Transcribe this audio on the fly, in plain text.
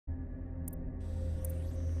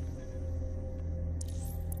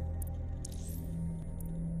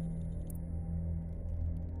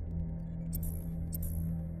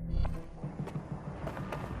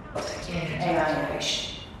AI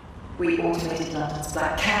innovation. We automated London's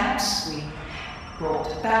black cabs, we brought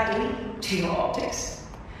Bagley to your optics.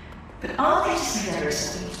 But our latest endeavor is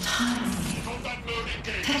something entirely new.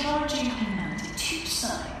 Technology and humanity, two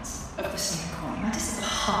sides of the same coin. That is at the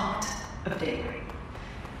heart of Daybreak.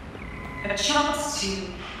 A chance to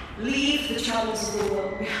leave the troubles of the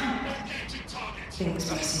world behind. Things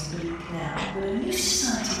may seem bleak now, but a new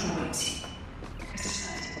society awaits you. A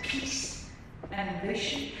society of peace and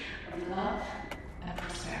innovation, of love and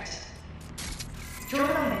prosperity. Join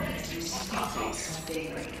our members to receive updates on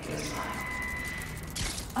Daybreak goes live.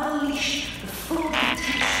 Unleash the full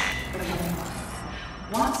potential of your mind.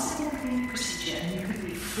 One simple procedure and you can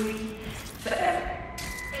be free forever.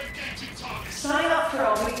 Sign up for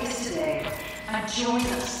our waitlist today and join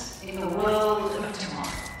us in the world of tomorrow.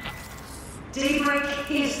 Daybreak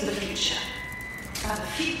is the future, and the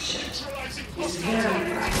future is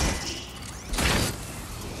very bright indeed.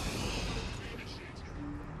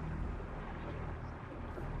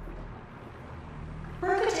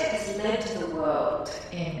 Berkotech has led the world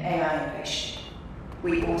in AI innovation.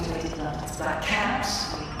 We automated London's black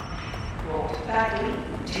cabs, we brought Bagley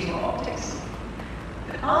to your optics.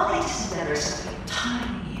 But our latest endeavor is something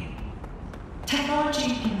entirely new. Technology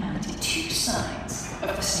and humanity, two sides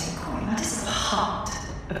of the same coin. That is at the heart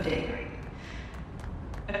of Daybreak.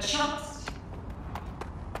 A chance.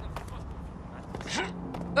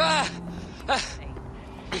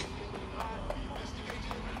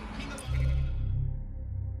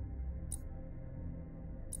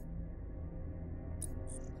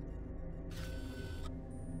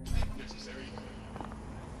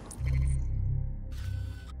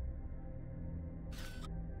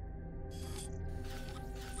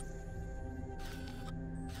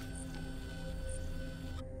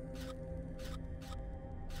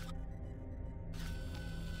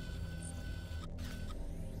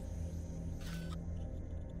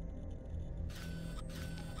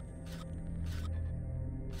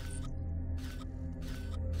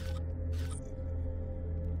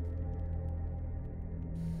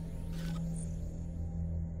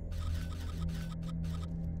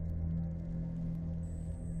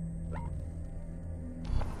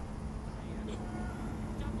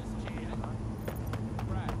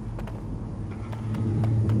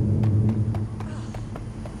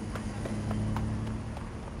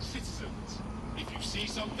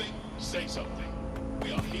 Say something.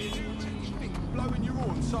 We are here to protect you. Think blowing your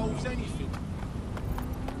horn solves anything?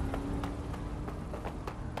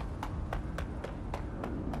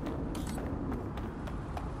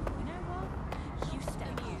 You know what? You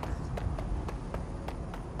stay here.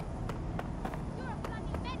 You're a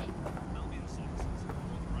bloody medic. Bloody piece of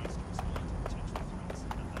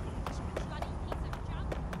junk.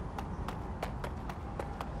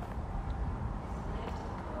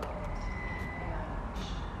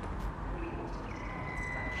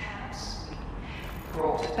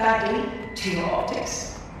 Brought Bagley to your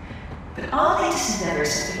optics. But our latest endeavor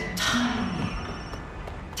is something entirely new.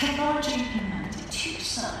 Technology and humanity, two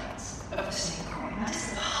sides of the same coin. That is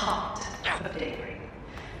at the heart of Daybreak.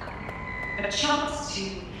 A chance to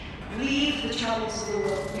leave the troubles of the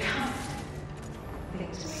world behind.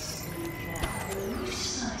 Things may seem bleak now, but a new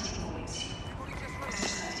society awaits you. A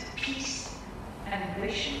society of peace and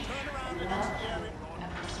innovation, and love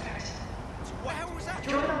and prosperity. What the hell was that?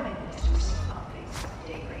 Join our members to receive updates on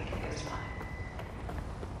Daybreak goes live.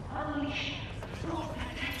 Unleash full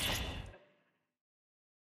potential.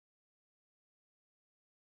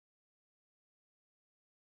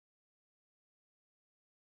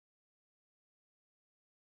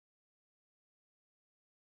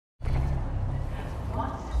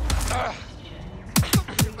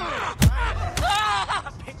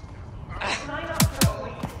 Sign up for a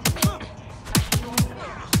waitlist and join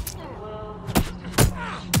us in the world of tomorrow.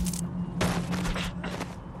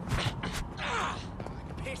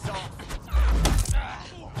 Piss off.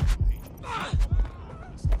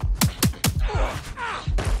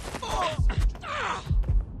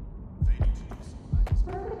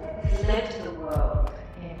 Led the world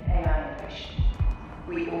in AI innovation.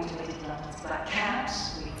 We automated London's black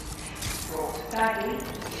cabs, we brought Bagley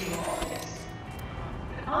to your optics.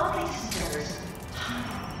 But our latest endeavor is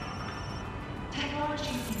entirely new. Technology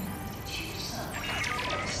and humanity, two sides of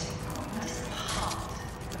the same coin. That is at the heart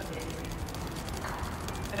of Daybreak.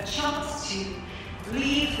 A chance to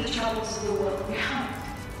leave the troubles of the world behind.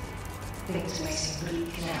 Things may seem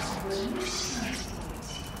bleak now, but a new society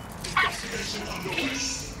awaits you.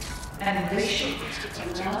 Peace and innovation,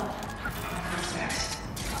 and love and prosperity.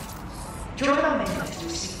 Join our members to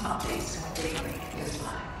receive updates when Daybreak goes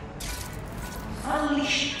live.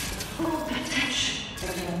 Unleash the full potential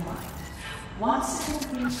of your mind. Once it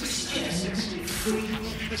will be Christian, you can be free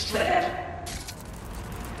forever.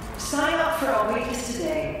 Sign up for our waitlist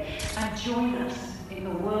today and join us in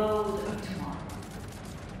the world of tomorrow.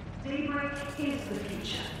 Daybreak is the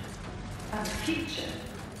future, and the future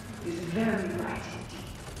is very bright indeed.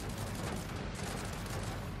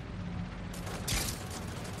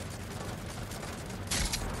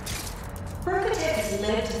 Berkotech has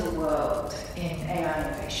led to the world in AI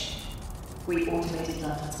innovation. We automated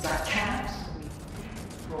London's black cabs, we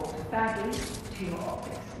brought baddies to your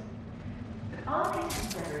office. But our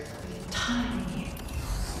latest endeavors are entirely new.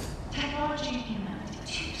 Technology and humanity,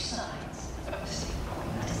 two sides of the same coin.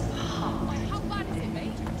 That is the heart. Like, how bad is it,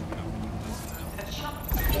 mate? A chunk.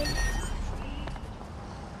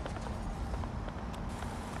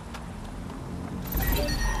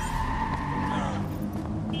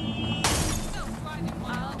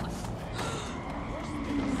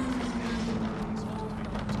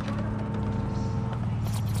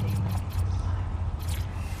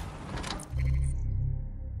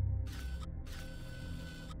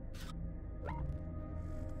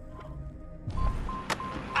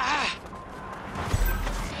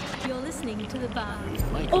 You're listening to the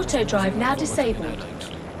band. Auto drive now disabled.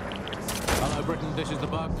 Hello, Britain. This is The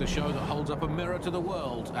Bug, the show that holds up a mirror to the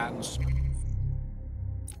world and...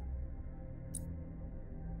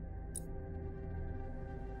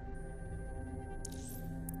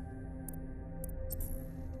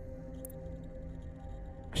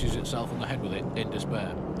 smashes itself on the head with it in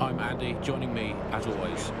despair. I'm Andy. Joining me, as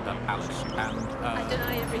always, Alex and... I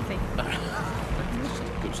deny everything.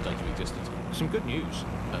 Good state of existence. Some good news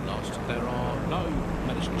at last. There are no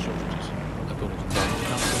medicine shortages, according to the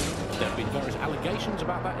council. There have been various allegations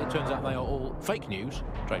about that. It turns out they are all fake news,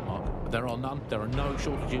 trademark. There are none. There are no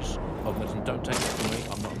shortages of medicine. Don't take it from me.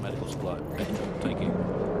 I'm not a medical supplier. Take it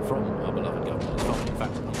from our beloved government. In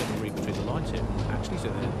fact, I'm going to read between the lines here. Actually, so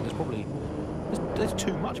there's probably... There's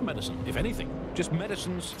too much medicine, if anything. Just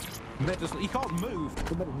medicines. You can't move.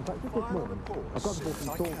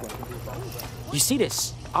 You see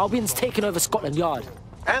this? Albion's taken over Scotland Yard.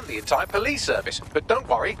 And the entire police service. But don't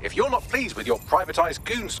worry, if you're not pleased with your privatised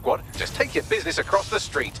goon squad, just take your business across the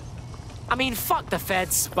street. I mean, fuck the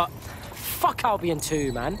feds, but fuck Albion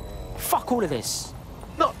too, man. Fuck all of this.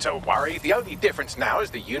 Not to worry, the only difference now is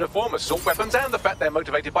the uniform, assault weapons, and the fact they're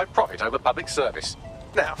motivated by profit over public service.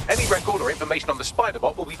 Now, any record or information on the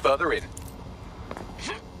Spider-Bot will be further in.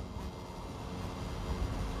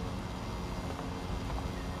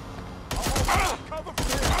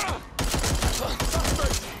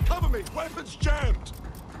 Cover me! Weapons jammed!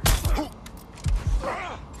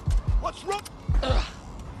 What's wrong?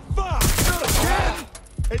 Fuck! Again!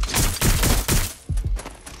 It's...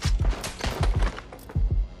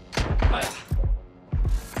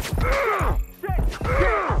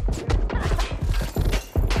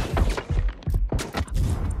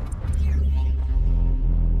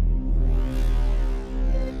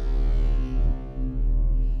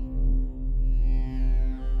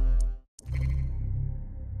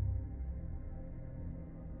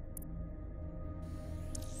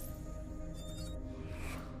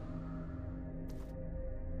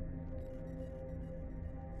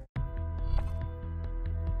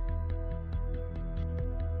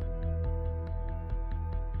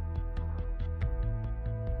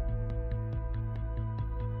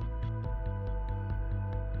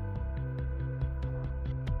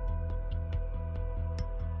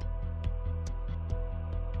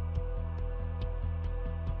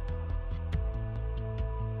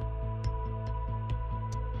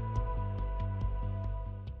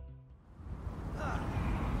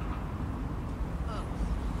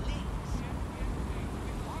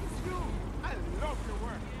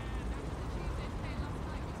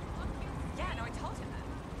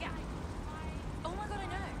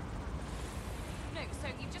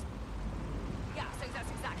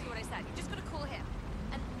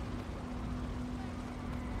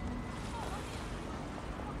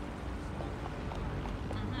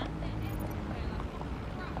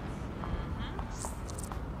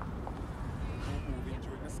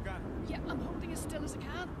 Yeah, I'm holding as still as I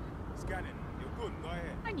can. Scanning. You're good. Go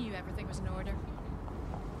ahead. I knew everything was in order.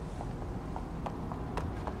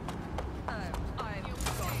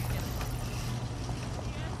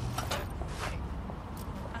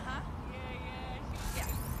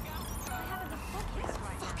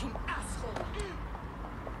 Fucking asshole.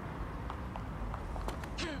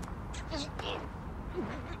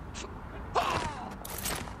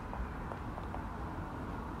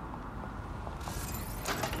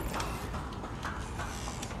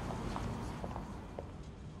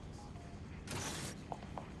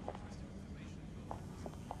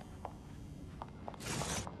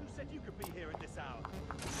 be here at this hour.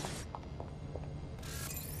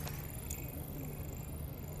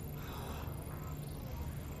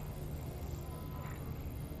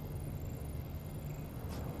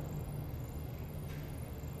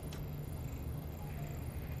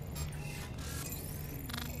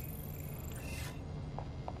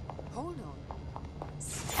 Hold on.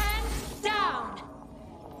 Stand down!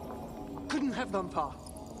 Couldn't have done, Pa.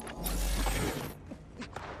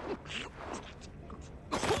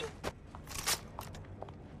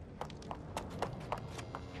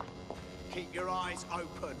 Keep your eyes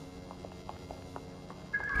open.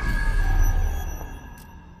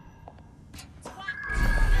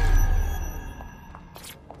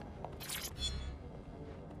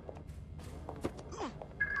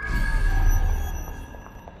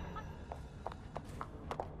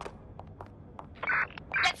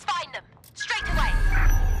 Let's find them! Straight away!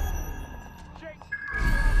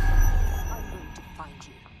 I'm going to find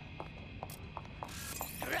you.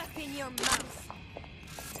 Crap in your mouth.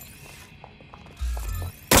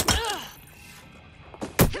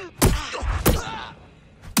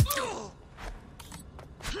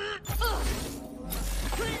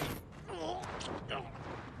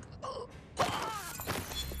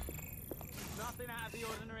 Nothing out of the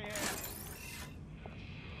ordinary here.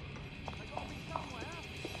 I gotta be somewhere.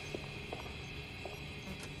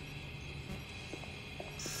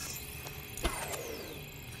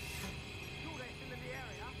 Sure they're still in the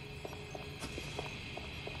area.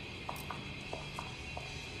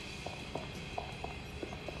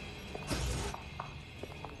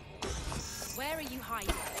 Where are you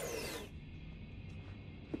hiding?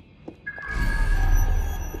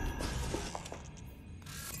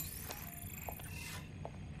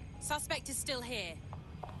 Suspect is still here.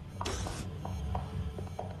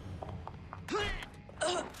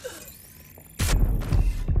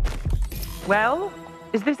 Well,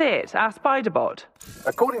 is this it, our spider bot?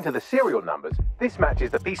 According to the serial numbers, this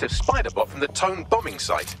matches the piece of spider bot from the Tone bombing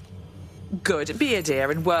site. Good, be a dear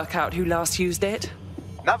and work out who last used it.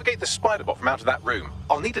 Navigate the spider bot from out of that room.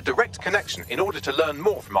 I'll need a direct connection in order to learn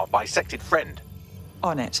more from our bisected friend.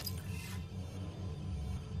 On it.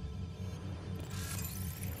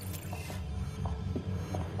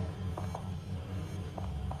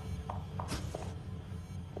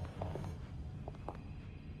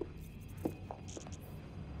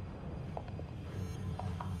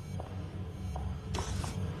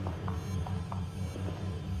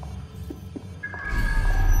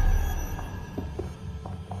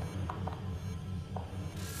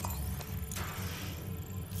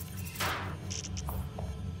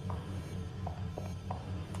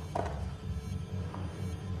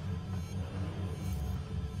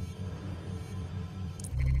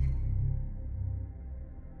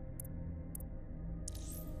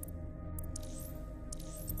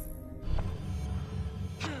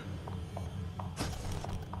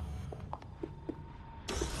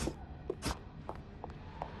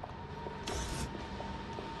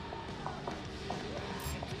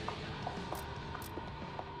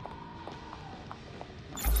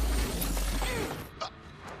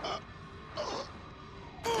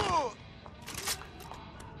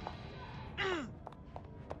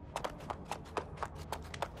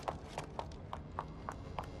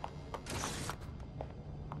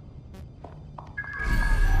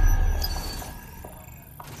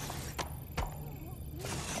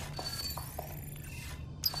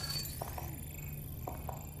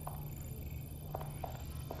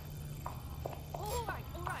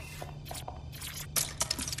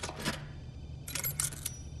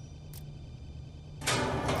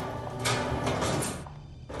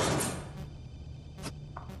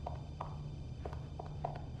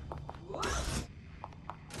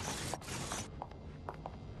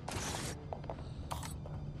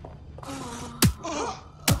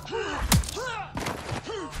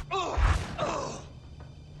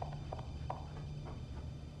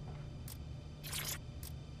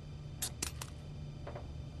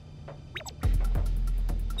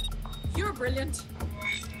 You're brilliant.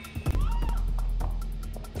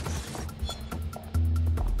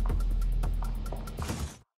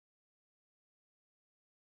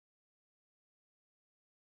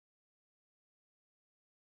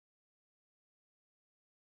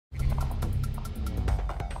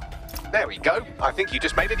 There we go. I think you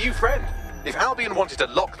just made a new friend. If Albion wanted to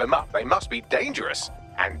lock them up, they must be dangerous.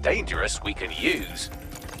 And dangerous we can use.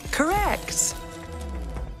 Correct.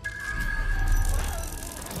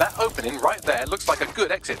 That opening right there looks like a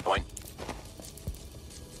good exit point.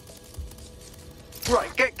 Right,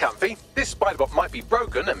 get comfy. This spiderbot might be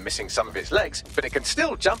broken and missing some of its legs, but it can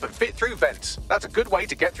still jump and fit through vents. That's a good way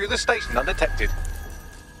to get through the station undetected.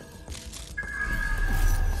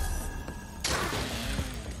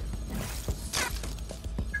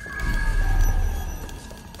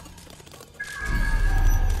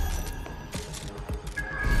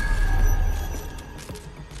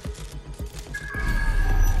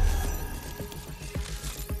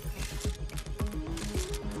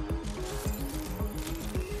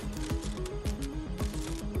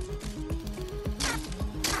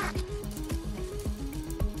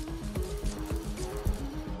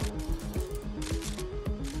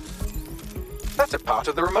 That's a part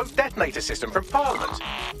of the remote detonator system from Parliament.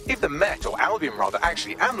 If the Met, or Albion rather,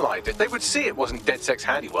 actually analysed it, they would see it wasn't DedSec's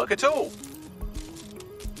handiwork at all.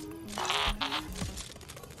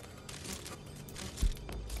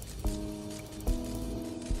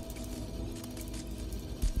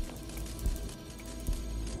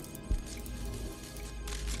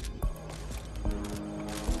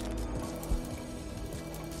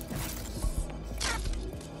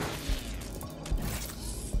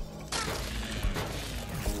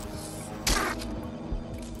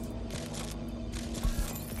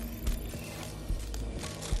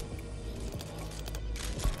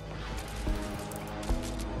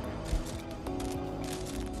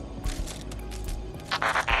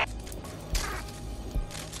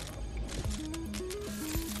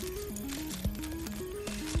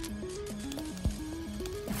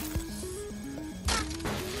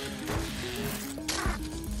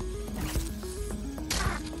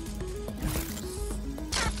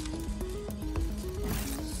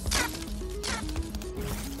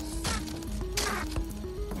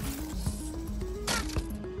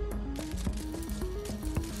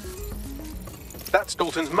 That's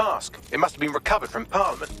Dalton's mask. It must have been recovered from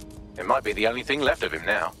Parliament. It might be the only thing left of him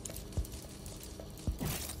now.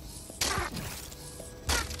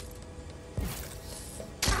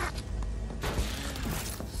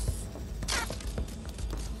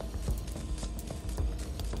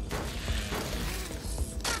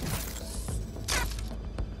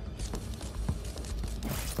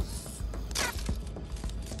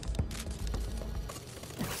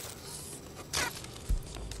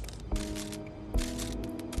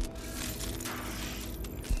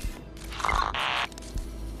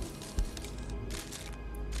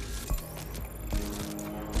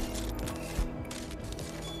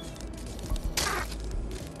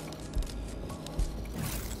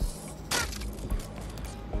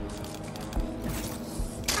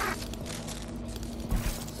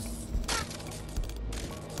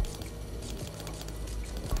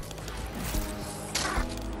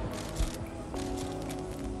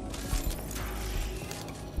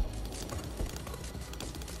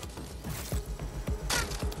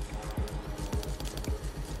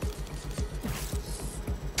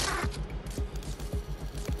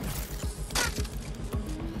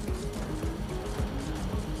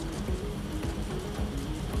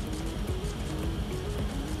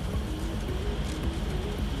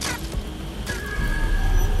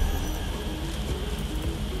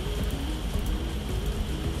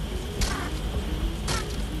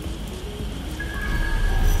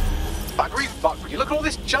 Buggery fuck, would you look at all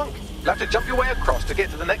this junk? You'll have to jump your way across to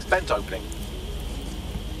get to the next vent opening.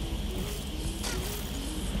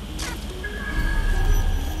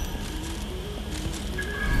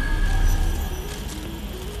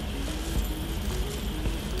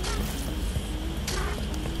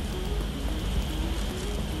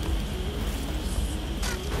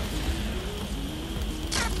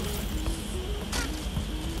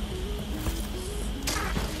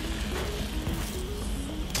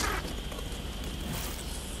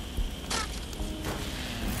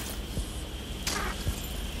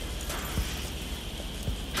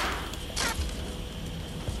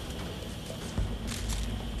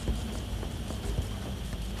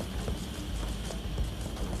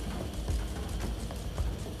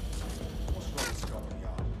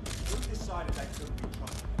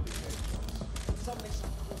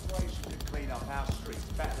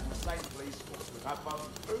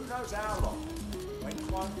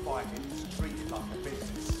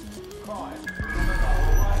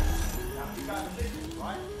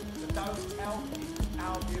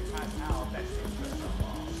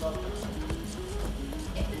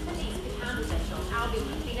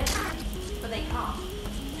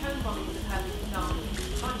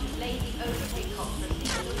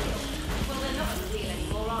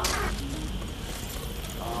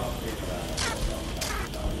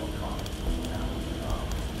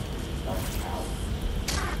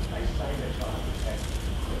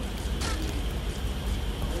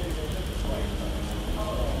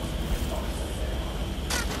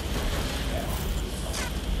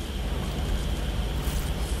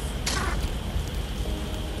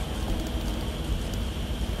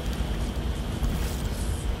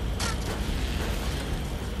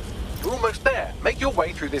 You're almost there. Make your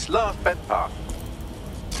way through this last vent path.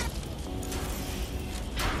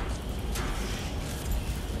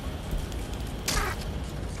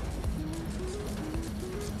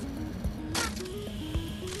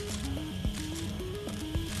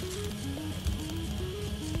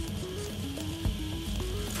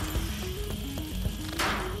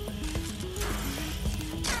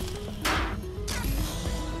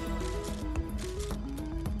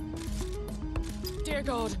 dear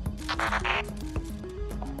God.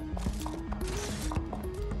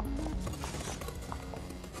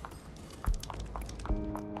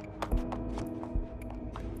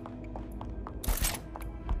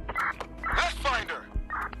 Let's find her.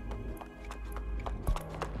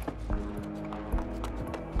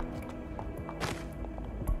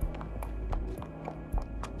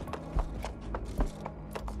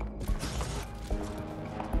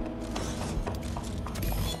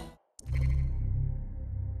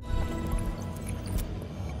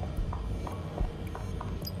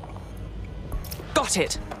 Got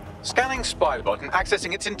it. Scanning Spiderbot and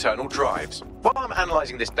accessing its internal drives. While I'm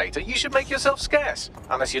analysing this data, you should make yourself scarce.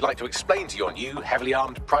 Unless you'd like to explain to your new, heavily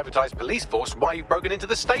armed, privatised police force why you've broken into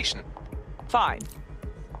the station. Fine.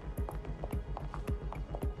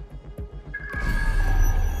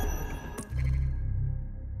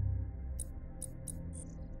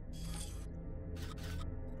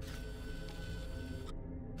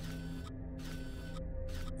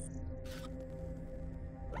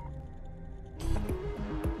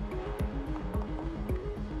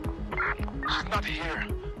 She's not here.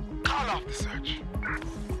 Call off the search.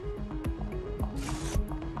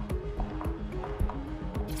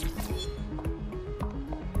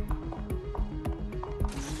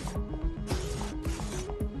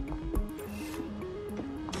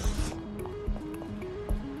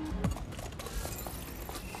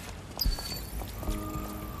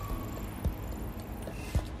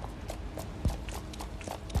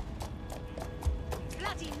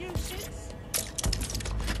 Bloody nuisance!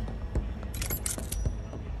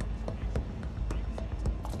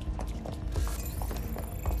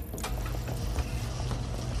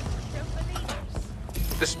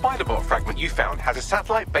 The Spiderbot fragment you found has a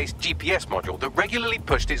satellite-based GPS module that regularly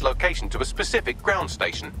pushed its location to a specific ground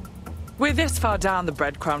station. We're this far down the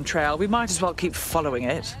breadcrumb trail, we might as well keep following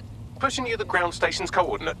it. Pushing you the ground station's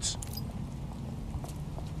coordinates.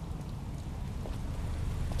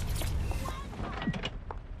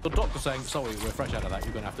 The doctor's saying, sorry, we're fresh out of that.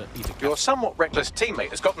 You're going to have to eat a cat. Your somewhat reckless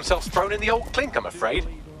teammate has got themselves thrown in the old clink, I'm afraid.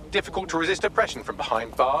 Difficult to resist oppression from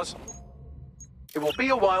behind bars. It will be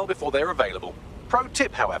a while before they're available. Pro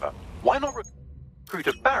tip, however, why not recruit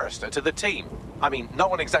a barrister to the team? I mean, no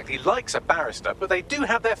one exactly likes a barrister, but they do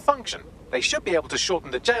have their function. They should be able to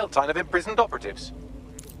shorten the jail time of imprisoned operatives.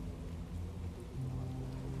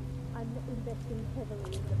 I'm investing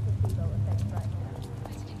heavily in the placebo effect right now.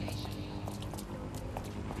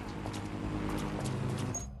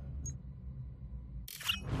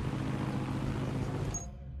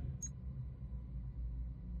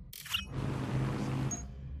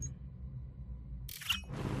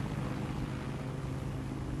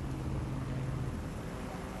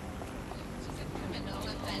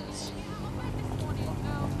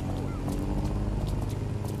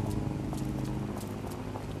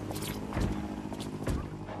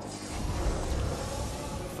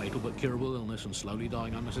 Fatal but curable illness and slowly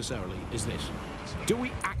dying unnecessarily is this. Do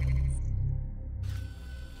we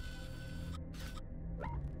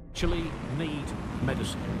actually need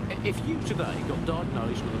medicine? If you today got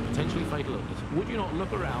diagnosed with a potentially fatal illness, would you not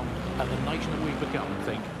look around at the nation that we've become and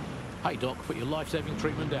think, hey doc, put your life-saving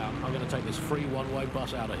treatment down, I'm going to take this free one-way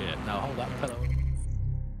bus out of here. Now hold that pillow.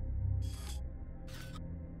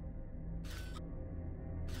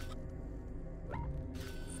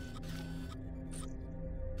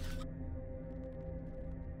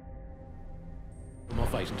 My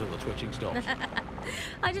face until the twitching stops.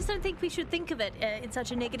 I just don't think we should think of it in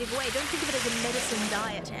such a negative way. Don't think of it as a medicine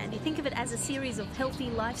diet, Andy. Think of it as a series of healthy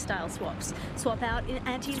lifestyle swaps. Swap out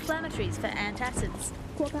anti-inflammatories for antacids.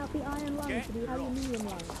 Swap out the iron lung for the aluminium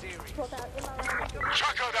lung. Swap out MRI.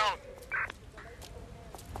 Track her down.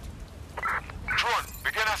 Tron,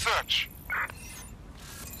 begin a search.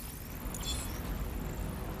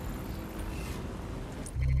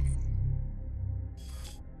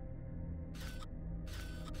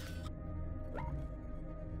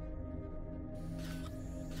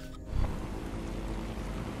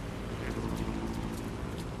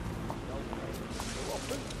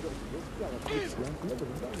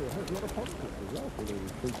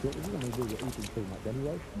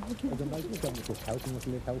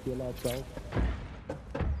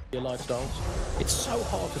 Your lifestyles. It's so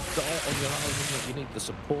hard to diet on your own, isn't it? You need the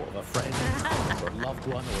support of a friend, or a loved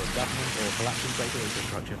one, or a government, or a collapsing data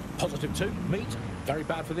infrastructure. Positive too, meat, very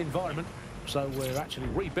bad for the environment. So we're actually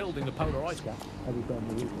rebuilding the polar ice cap.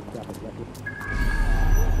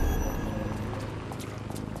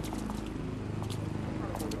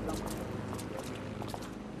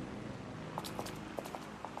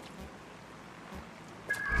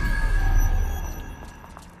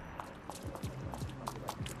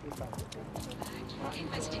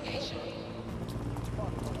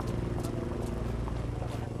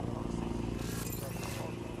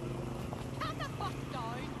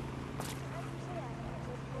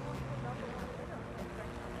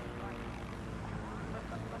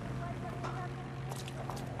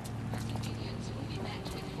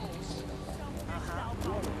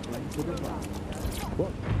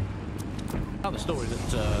 Another story that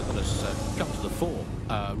has come to the fore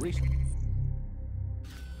recently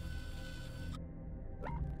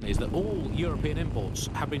is that all European imports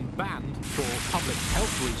have been banned for public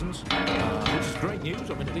health reasons, which is great news.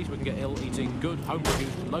 I mean, at least we can get eating good,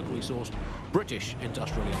 home-produced, locally sourced, British,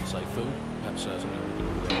 industrially unsafe food. That's something we can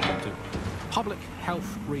all get into. Public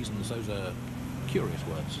health reasons, those are curious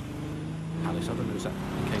words. Alice, I don't know, is that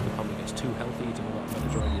in case the public gets too healthy eating all that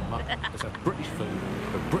Mediterranean muck? It's a British food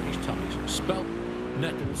for British tummies. Spelt,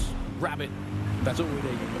 nettles, rabbit. That's all we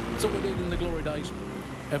need. That's all we need in the glory days.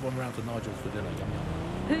 Everyone round to Nigel's for dinner. Yum, yum.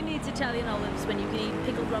 Who needs Italian olives when you can eat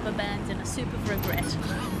pickled rubber bands and a soup of regret?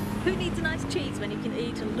 Who needs a nice cheese when you can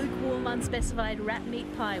eat a lukewarm, unspecified rat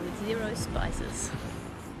meat pie with 0 spices?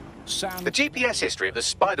 The GPS history of the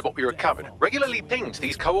Spider-Bot we recovered regularly pinged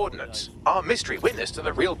these coordinates. Our mystery witness to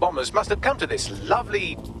the real bombers must have come to this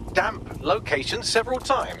lovely, damp location several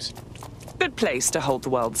times. Good place to hold the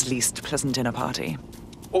world's least pleasant dinner party.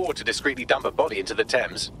 Or to discreetly dump a body into the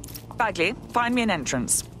Thames. Bagley, find me an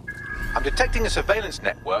entrance. I'm detecting a surveillance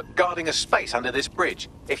network guarding a space under this bridge.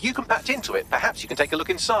 If you can patch into it, perhaps you can take a look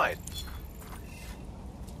inside.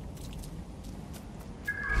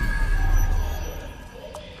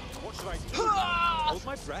 What should I do? Hold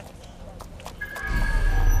my breath.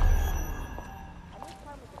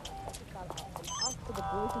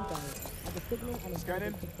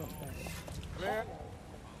 Scanning. Clear.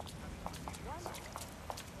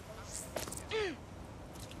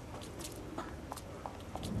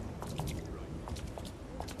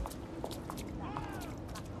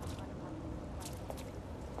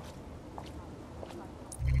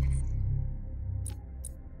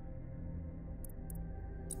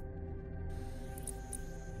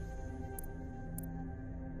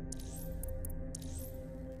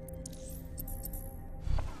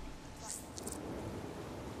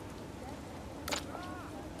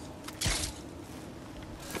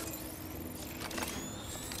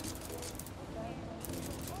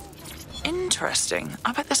 Interesting.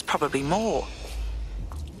 I bet there's probably more.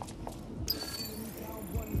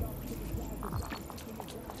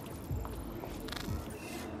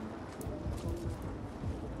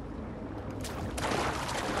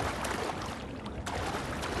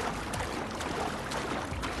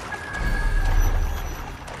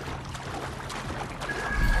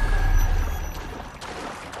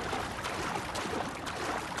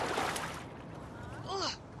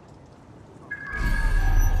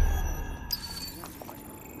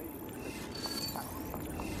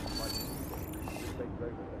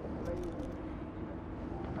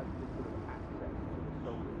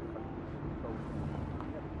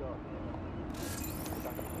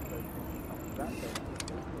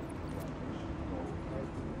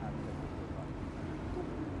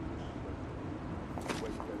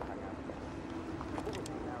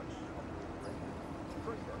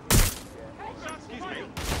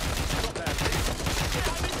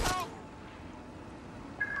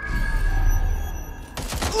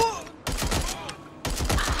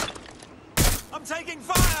 I'm taking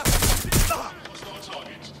fire! What's not a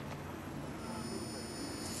target?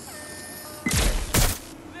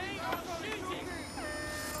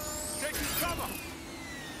 Taking cover!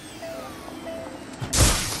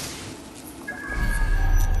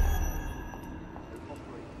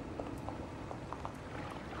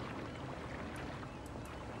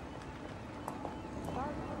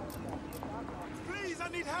 Please, I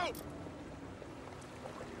need help!